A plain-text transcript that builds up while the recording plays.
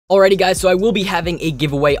Alrighty guys, so I will be having a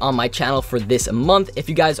giveaway on my channel for this month. If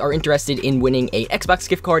you guys are interested in winning a Xbox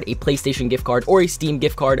gift card, a PlayStation gift card, or a Steam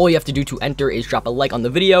gift card, all you have to do to enter is drop a like on the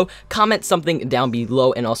video, comment something down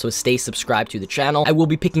below, and also stay subscribed to the channel. I will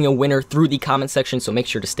be picking a winner through the comment section, so make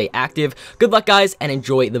sure to stay active. Good luck guys, and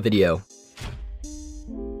enjoy the video.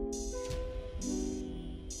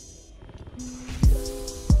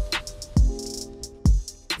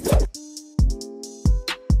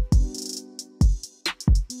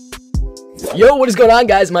 Yo, what is going on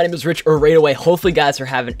guys? My name is Rich or RaidAway. Hopefully guys are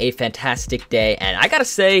having a fantastic day, and I gotta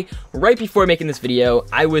say, right before making this video,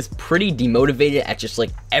 I was pretty demotivated at just like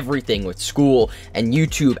everything with school and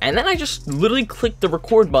YouTube, and then I just literally clicked the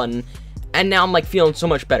record button and now I'm like feeling so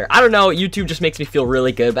much better. I don't know, YouTube just makes me feel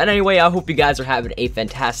really good. But anyway, I hope you guys are having a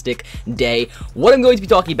fantastic day. What I'm going to be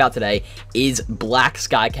talking about today is Black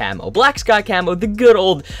Sky Camo. Black Sky Camo, the good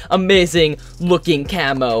old amazing looking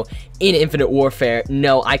camo in Infinite Warfare.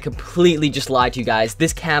 No, I completely just lied to you guys.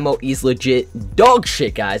 This camo is legit dog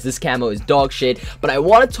shit, guys. This camo is dog shit. But I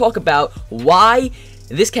want to talk about why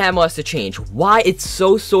this camo has to change. Why it's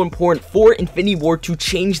so important for Infinity Ward to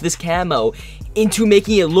change this camo into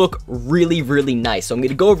making it look really nice. So I'm going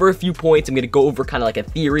to go over a few points. I'm going to go over kind of like a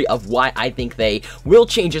theory of why I think they will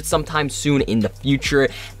change it sometime soon in the future,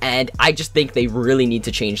 and I just think they really need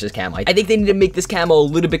to change this camo. I think they need to make this camo a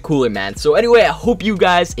little bit cooler, man. So anyway, I hope you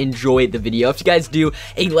guys enjoyed the video. If you guys do,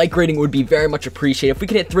 a like rating would be very much appreciated. If we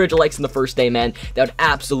can hit 300 likes in the first day, man, that would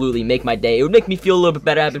absolutely make my day. It would make me feel a little bit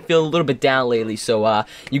better. I've been feeling a little bit down lately, so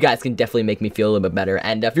you guys can definitely make me feel a little bit better.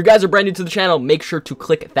 And if you guys are brand new to the channel, make sure to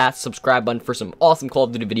click that subscribe button for some awesome Call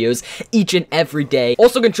of Duty videos each and every day.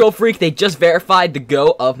 Also, Control Freak, they just verified the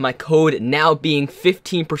go of my code now being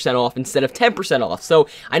 15% off instead of 10% off. So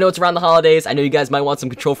I know it's around the holidays. I know you guys might want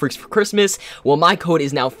some Control Freaks for Christmas. Well, my code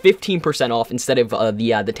is now 15% off instead of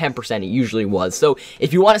the 10% it usually was. So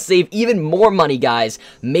if you want to save even more money, guys,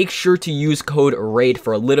 make sure to use code RAID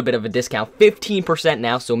for a little bit of a discount. 15%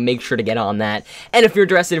 now, so make sure to get on that. And if you're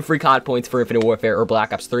interested in free COD points for Infinite Warfare or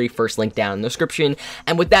Black Ops 3, first link down in the description.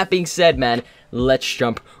 And with that being said, man, let's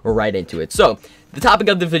jump right into it. So, the topic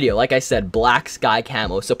of the video, like I said, Black Sky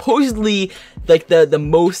Camo. Supposedly, like, the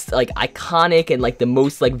most, like, iconic and, like, the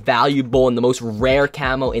most, like, valuable and the most rare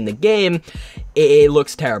camo in the game. It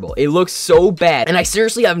looks terrible. It looks so bad. And I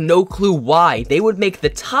seriously have no clue why they would make the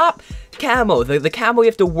top camo, the camo you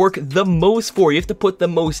have to work the most for. You have to put the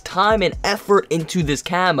most time and effort into this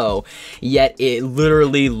camo, yet it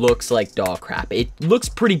literally looks like dog crap. It looks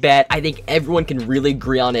pretty bad. I think everyone can really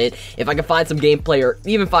agree on it. If I can find some gameplay or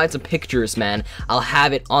even find some pictures, man, I'll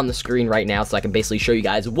have it on the screen right now so I can basically show you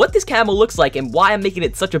guys what this camo looks like and why I'm making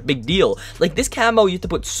it such a big deal. Like, this camo, you have to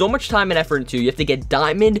put so much time and effort into. You have to get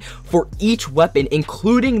diamond for each weapon,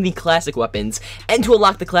 including the classic weapons, and to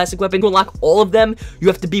unlock the classic weapon, to unlock all of them, you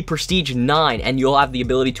have to be prestige 9, and you'll have the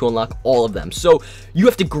ability to unlock all of them. So you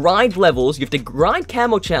have to grind levels, you have to grind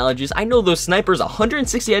camo challenges. I know those snipers,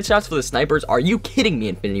 160 headshots for the snipers. Are you kidding me,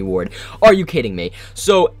 Infinity Ward? Are you kidding me?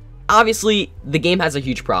 So obviously, the game has a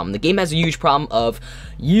huge problem. The game has a huge problem of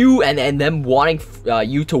you and them wanting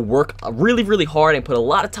you to work really hard and put a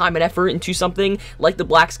lot of time and effort into something like the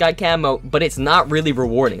Black Sky Camo, but it's not really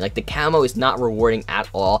rewarding. Like, the camo is not rewarding at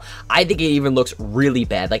all. I think it even looks really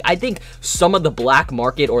bad. Like, I think some of the black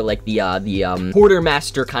market or like the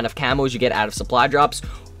quartermaster kind of camos you get out of supply drops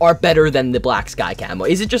are better than the Black Sky Camo.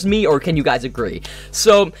 Is it just me, or can you guys agree?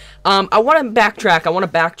 So, I want to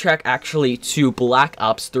backtrack actually to Black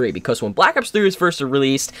Ops 3, because when Black Ops 3 was first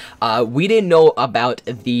released, we didn't know about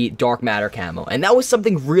the Dark Matter camo, and that was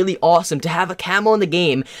something really awesome, to have a camo in the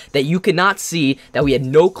game that you could not see, that we had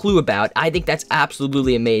no clue about. I think that's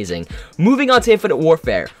absolutely amazing. Moving on to Infinite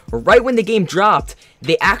Warfare, right when the game dropped,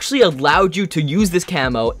 they actually allowed you to use this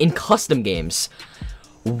camo in custom games.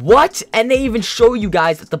 What? And they even show you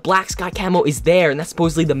guys that the Black Sky Camo is there, and that's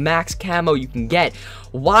supposedly the max camo you can get.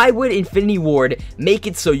 Why would Infinity Ward make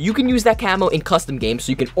it so you can use that camo in custom games,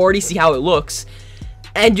 so you can already see how it looks,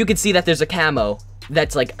 and you can see that there's a camo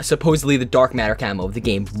that's like supposedly the Dark Matter camo of the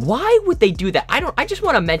game? Why would they do that? I just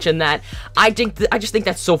want to mention that. I just think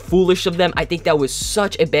that's so foolish of them. I think that was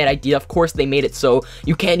such a bad idea. Of course, they made it so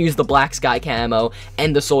you can't use the Black Sky Camo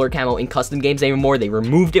and the Solar Camo in custom games anymore. They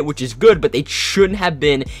removed it, which is good, but they shouldn't have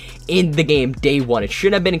been in the game day one. It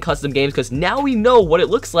shouldn't have been in custom games, because now we know what it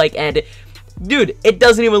looks like, and dude, it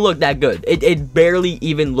doesn't even look that good. It barely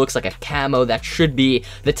even looks like a camo that should be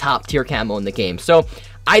the top tier camo in the game. So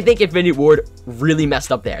I think Infinity Ward really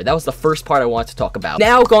messed up there. That was the first part I wanted to talk about.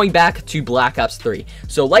 Now, going back to Black Ops 3.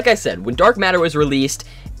 So, like I said, when Dark Matter was released,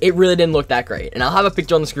 it really didn't look that great. And I'll have a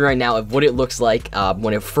picture on the screen right now of what it looks like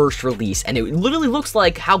when it first released, and it literally looks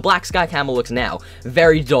like how Black Sky Camo looks now.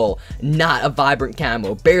 Very dull, not a vibrant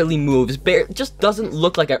camo, barely moves, just doesn't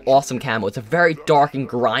look like an awesome camo. It's a very dark and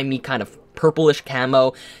grimy kind of purplish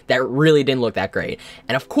camo that really didn't look that great.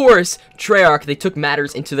 And of course, Treyarch, they took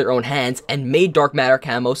matters into their own hands and made dark matter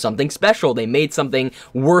camo something special. They made something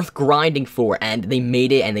worth grinding for, and they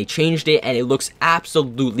made it and they changed it, and it looks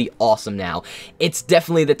absolutely awesome now. It's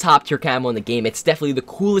definitely the top tier camo in the game. It's definitely the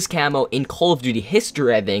coolest camo in Call of Duty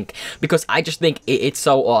history, I think, because I just think it's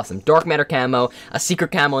so awesome. Dark matter camo, a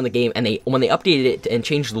secret camo in the game, and when they updated it and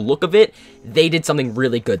changed the look of it, they did something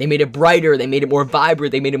really good. They made it brighter, they made it more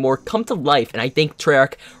vibrant, they made it more come to life, and I think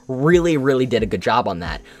Treyarch really did a good job on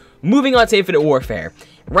that. Moving on to Infinite Warfare.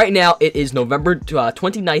 Right now, it is November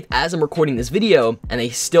 29th as I'm recording this video, and they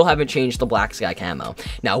still haven't changed the Black Sky Camo.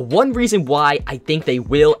 Now, one reason why I think they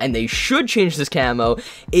will and they should change this camo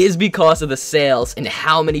is because of the sales and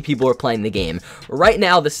how many people are playing the game. Right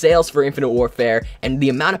now, the sales for Infinite Warfare and the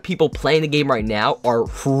amount of people playing the game right now are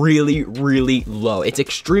really low. It's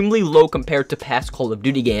extremely low compared to past Call of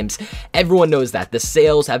Duty games. Everyone knows that. The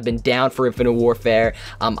sales have been down for Infinite Warfare.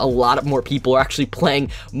 A lot of more people are actually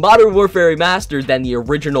playing Modern Warfare Remastered than the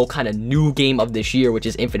original kind of new game of this year, which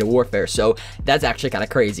is Infinite Warfare, so that's actually kind of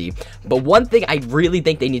crazy. But one thing I really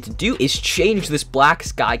think they need to do is change this Black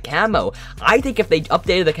Sky Camo. I think if they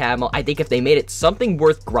updated the camo, I think if they made it something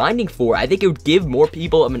worth grinding for, I think it would give more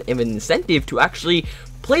people an incentive to actually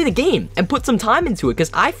play the game and put some time into it,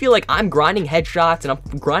 because I feel like I'm grinding headshots and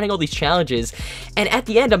I'm grinding all these challenges, and at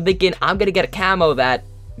the end I'm thinking I'm gonna get a camo that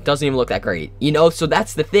doesn't even look that great, you know? So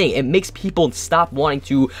that's the thing. It makes people stop wanting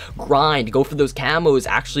to grind, go for those camos,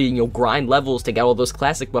 actually, you know, grind levels to get all those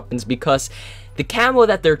classic weapons, because the camo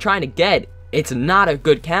that they're trying to get, it's not a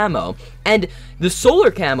good camo. And the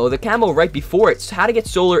solar camo, the camo right before it, so how to get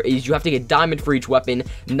solar is you have to get diamond for each weapon,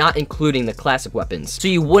 not including the classic weapons. So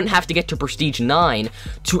you wouldn't have to get to prestige 9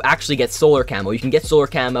 to actually get solar camo. You can get solar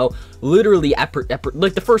camo literally at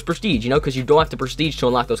like the first prestige, you know, because you don't have to prestige to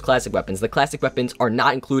unlock those classic weapons. The classic weapons are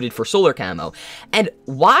not included for solar camo. And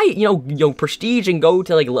why, you know, prestige and go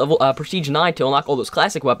to like level prestige 9 to unlock all those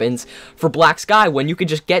classic weapons for Black Sky when you could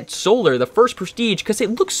just get solar, the first prestige, because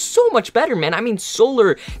it looks so much better, man. I mean,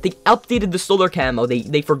 solar, they updated the solar camo.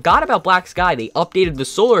 They forgot about Black Sky. They updated the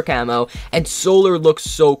solar camo, and solar looks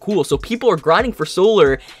so cool. So people are grinding for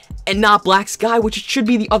solar and not Black Sky, which it should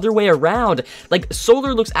be the other way around. Like,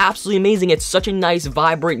 solar looks absolutely amazing. It's such a nice,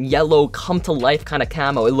 vibrant, yellow, come-to-life kind of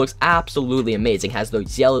camo. It looks absolutely amazing. Has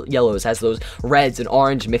those yellows, has those reds and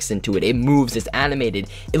orange mixed into it. It moves, it's animated.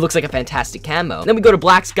 It looks like a fantastic camo. Then we go to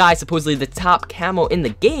Black Sky, supposedly the top camo in the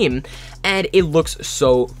game, and it looks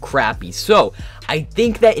so crappy. So I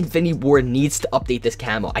think that Infinity Ward needs to update this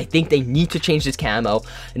camo. I think they need to change this camo,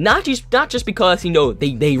 not just because, you know,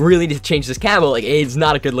 they really need to change this camo, like, it's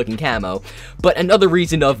not a good looking camo, but another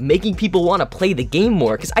reason of making people want to play the game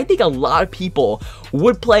more, because I think a lot of people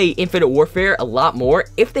would play Infinite Warfare a lot more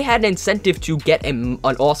if they had an incentive to get an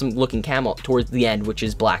awesome looking camo towards the end, which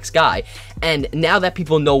is Black Sky. And now that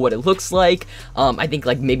people know what it looks like, I think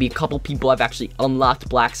like maybe a couple people have actually unlocked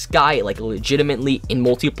Black Sky like legitimately in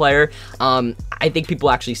multiplayer. I think people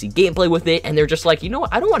actually see gameplay with it, and they're just like, you know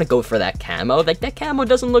what, I don't want to go for that camo. Like, that camo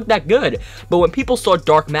doesn't look that good. But when people saw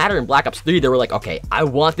Dark Matter in Black Ops 3, they were like, okay, I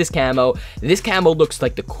want this camo. This camo looks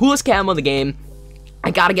like the coolest camo in the game. I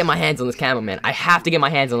gotta get my hands on this camo, man. I have to get my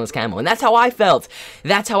hands on this camo. And that's how I felt.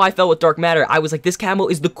 That's how I felt with Dark Matter. I was like, this camo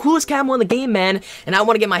is the coolest camo in the game, man, and I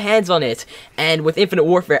want to get my hands on it. And with Infinite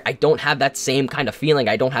Warfare, I don't have that same kind of feeling.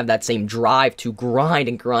 I don't have that same drive to grind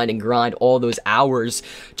and grind and grind all those hours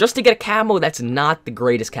just to get a camo that's not the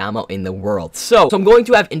greatest camo in the world. So I'm going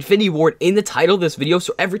to have Infinity Ward in the title of this video,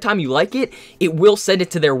 so every time you like it, it will send it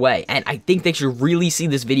to their way. And I think they should really see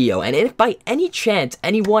this video. And if by any chance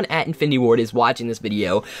anyone at Infinity Ward is watching this video,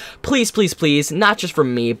 please, not just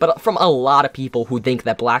from me, but from a lot of people who think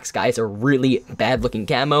that Black Sky is a really bad looking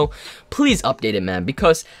camo, please update it, man,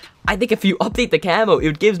 because I think if you update the camo,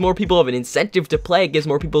 it gives more people of an incentive to play. It gives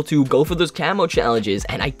more people to go for those camo challenges.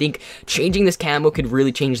 And I think changing this camo could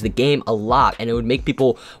really change the game a lot. And it would make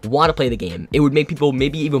people want to play the game. It would make people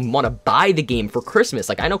maybe even want to buy the game for Christmas.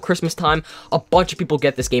 Like, I know Christmas time, a bunch of people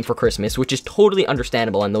get this game for Christmas, which is totally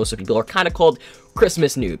understandable. And those people are kind of called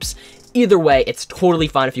Christmas noobs. Either way, it's totally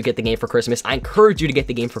fine if you get the game for Christmas. I encourage you to get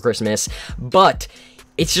the game for Christmas. But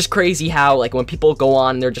it's just crazy how, like, when people go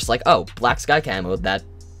on, they're just like, oh, Black Sky camo, that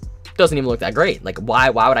doesn't even look that great. Like, why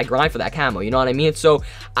would I grind for that camo? You know what I mean? So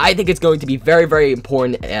I think it's going to be very, very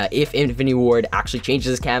important if Infinity Ward actually changes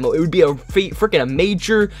his camo. It would be a freaking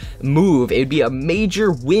major move. It would be a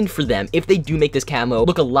major win for them if they do make this camo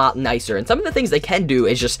look a lot nicer. And some of the things they can do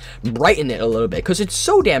is just brighten it a little bit, because it's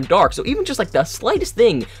so damn dark. So even just like the slightest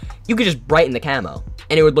thing, you could just brighten the camo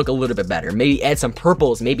and it would look a little bit better. Maybe add some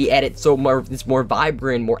purples, maybe add it so it's more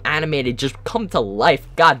vibrant, more animated, just come to life.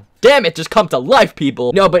 God damn it, just come to life,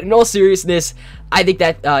 people. No, but in all seriousness, I think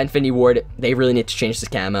that Infinity Ward, they really need to change this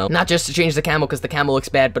camo. Not just to change the camo because the camo looks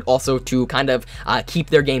bad, but also to kind of keep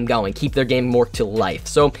their game going, keep their game more to life.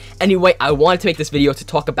 So anyway, I wanted to make this video to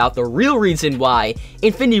talk about the real reason why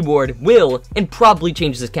Infinity Ward will and probably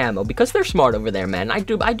change this camo, because they're smart over there, man. I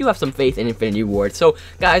do have some faith in Infinity Ward. So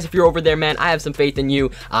guys, if you're over there, man, I have some faith in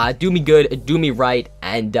you. Do me good, do me right,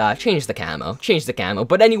 and change the camo. Change the camo.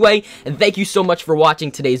 But anyway, thank you so much for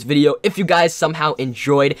watching today's video. If you guys somehow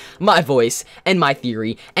enjoyed my voice and my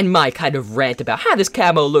theory and my kind of rant about how this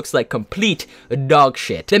camo looks like complete dog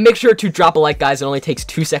shit, then make sure to drop a like, guys. It only takes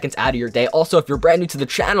 2 seconds out of your day. Also, if you're brand new to the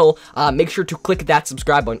channel, make sure to click that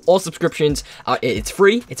subscribe button. All subscriptions, it's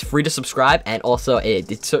free to subscribe, and also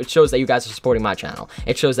it shows that you guys are supporting my channel.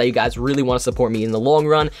 It shows that you guys really want to support me in the long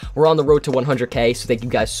run. We're on the road to 100k, so thank you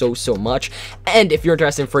guys so much. And if you're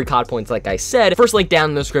interested in free COD points, like I said, first link down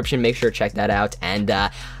in the description, make sure to check that out. And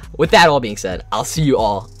with that all being said, I'll see you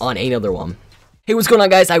all on another one. Hey, what's going on,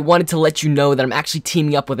 guys? I wanted to let you know that I'm actually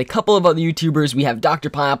teaming up with a couple of other YouTubers. We have Dr.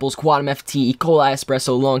 Pineapples, Quantum FT, Kaale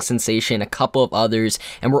Espresso, Long Sensation, a couple of others,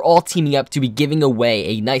 and we're all teaming up to be giving away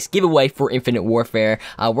a nice giveaway for Infinite Warfare.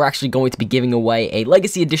 We're actually going to be giving away a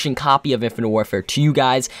Legacy Edition copy of Infinite Warfare to you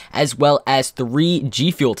guys, as well as 3 G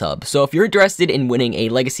Fuel tubs. So if you're interested in winning a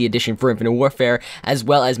Legacy Edition for Infinite Warfare, as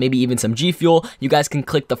well as maybe even some G Fuel, you guys can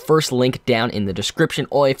click the first link down in the description.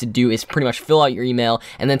 All you have to do is pretty much fill out your email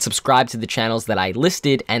and then subscribe to the channels that I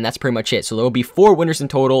listed, and that's pretty much it. So there will be 4 winners in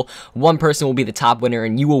total. 1 person will be the top winner,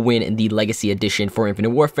 and you will win the Legacy Edition for Infinite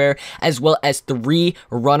Warfare, as well as 3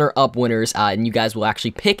 runner-up winners, and you guys will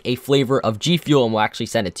actually pick a flavor of G Fuel, and we'll actually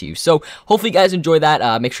send it to you. So hopefully you guys enjoy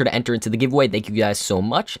that. Make sure to enter into the giveaway. Thank you guys so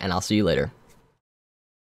much, and I'll see you later.